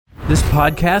This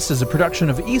podcast is a production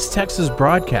of East Texas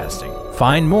Broadcasting.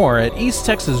 Find more at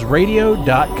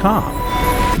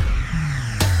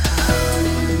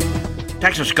easttexasradio.com.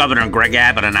 Texas Governor Greg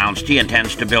Abbott announced he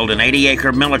intends to build an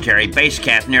 80-acre military base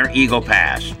camp near Eagle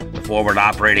Pass. The forward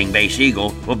operating base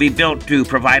Eagle will be built to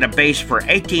provide a base for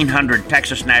 1,800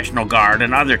 Texas National Guard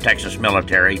and other Texas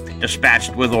military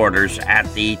dispatched with orders at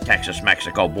the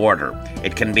Texas-Mexico border.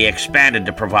 It can be expanded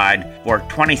to provide for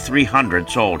 2,300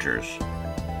 soldiers.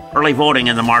 Early voting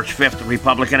in the March 5th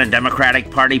Republican and Democratic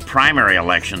Party primary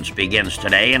elections begins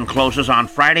today and closes on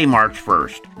Friday, March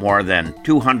 1st. More than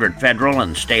 200 federal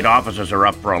and state offices are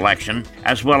up for election,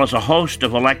 as well as a host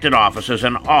of elected offices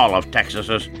in all of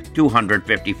Texas's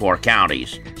 254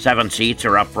 counties. 7 seats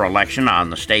are up for election on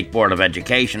the State Board of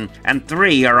Education, and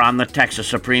 3 are on the Texas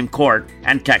Supreme Court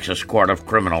and Texas Court of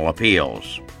Criminal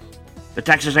Appeals. The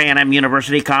Texas A&M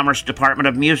University Commerce Department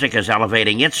of Music is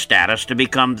elevating its status to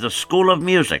become the School of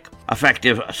Music,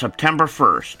 effective September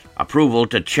 1st. Approval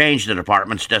to change the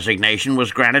department's designation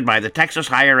was granted by the Texas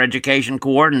Higher Education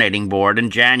Coordinating Board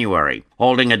in January.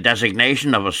 Holding a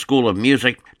designation of a School of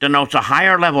Music denotes a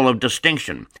higher level of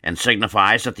distinction and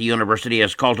signifies that the university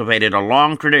has cultivated a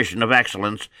long tradition of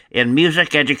excellence in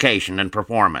music education and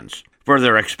performance.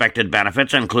 Further expected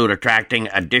benefits include attracting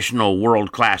additional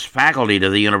world-class faculty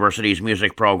to the university's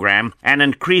music program and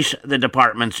increase the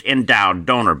department's endowed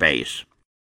donor base.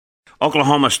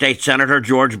 Oklahoma State Senator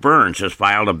George Burns has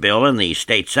filed a bill in the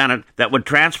state Senate that would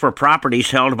transfer properties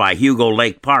held by Hugo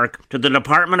Lake Park to the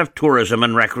Department of Tourism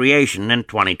and Recreation in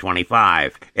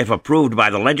 2025. If approved by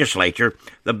the legislature,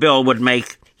 the bill would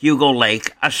make Hugo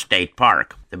Lake a state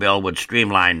park. The bill would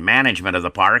streamline management of the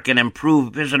park and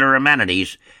improve visitor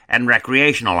amenities and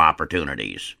recreational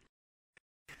opportunities.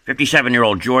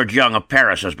 57-year-old George Young of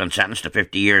Paris has been sentenced to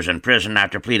 50 years in prison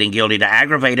after pleading guilty to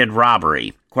aggravated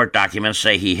robbery. Court documents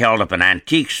say he held up an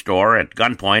antique store at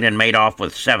gunpoint and made off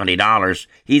with $70.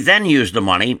 He then used the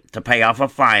money to pay off a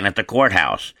fine at the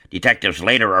courthouse. Detectives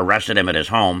later arrested him at his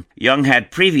home. Young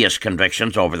had previous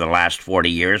convictions over the last 40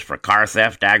 years for car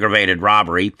theft, aggravated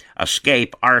robbery,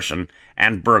 escape, arson,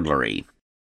 and burglary.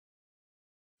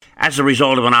 As a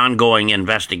result of an ongoing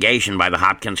investigation by the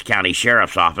Hopkins County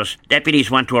Sheriff's Office, deputies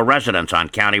went to a residence on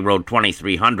County Road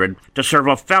 2300 to serve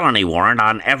a felony warrant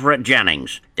on Everett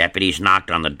Jennings. Deputies knocked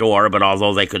on the door, but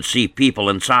although they could see people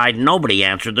inside, nobody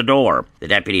answered the door. The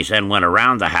deputies then went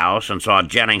around the house and saw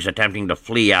Jennings attempting to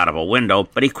flee out of a window,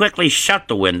 but he quickly shut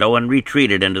the window and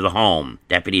retreated into the home.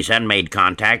 Deputies then made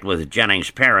contact with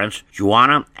Jennings' parents,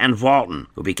 Juana and Valton,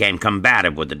 who became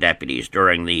combative with the deputies.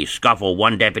 During the scuffle,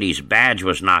 one deputy's badge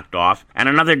was knocked off, and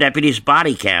another deputy's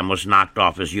body cam was knocked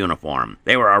off his uniform.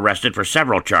 They were arrested for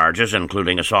several charges,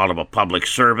 including assault of a public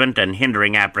servant and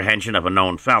hindering apprehension of a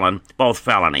known felon, both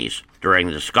felonies.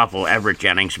 During the scuffle, Everett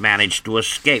Jennings managed to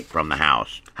escape from the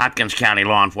house. Hopkins County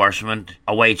law enforcement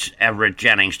awaits Everett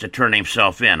Jennings to turn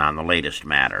himself in on the latest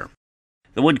matter.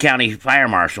 The Wood County Fire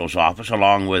Marshal's Office,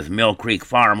 along with Mill Creek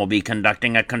Farm, will be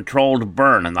conducting a controlled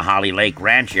burn in the Holly Lake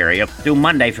Ranch area through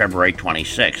Monday, February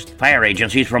 26th. Fire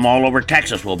agencies from all over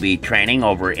Texas will be training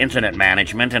over incident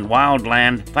management and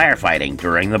wildland firefighting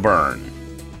during the burn.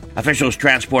 Officials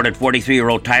transported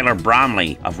 43-year-old Tyler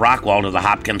Bromley of Rockwall to the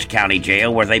Hopkins County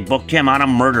Jail, where they booked him on a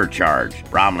murder charge.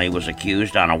 Bromley was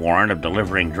accused on a warrant of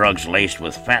delivering drugs laced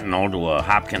with fentanyl to a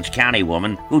Hopkins County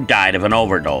woman who died of an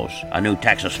overdose. A new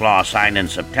Texas law signed in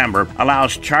September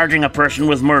allows charging a person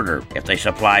with murder if they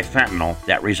supply fentanyl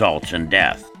that results in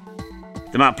death.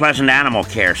 The Mount Pleasant Animal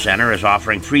Care Center is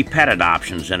offering free pet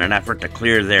adoptions in an effort to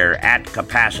clear their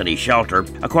at-capacity shelter.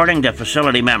 According to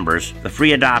facility members, the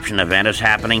free adoption event is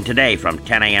happening today from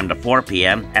 10 a.m. to 4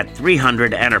 p.m. at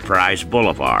 300 Enterprise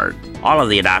Boulevard. All of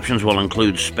the adoptions will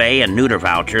include spay and neuter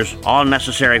vouchers, all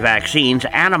necessary vaccines,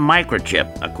 and a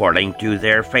microchip, according to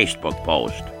their Facebook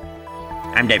post.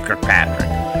 I'm Dave Kirkpatrick.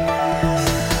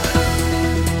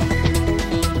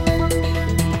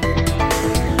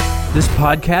 This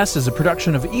podcast is a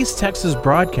production of East Texas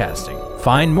Broadcasting.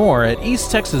 Find more at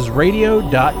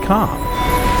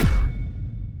easttexasradio.com.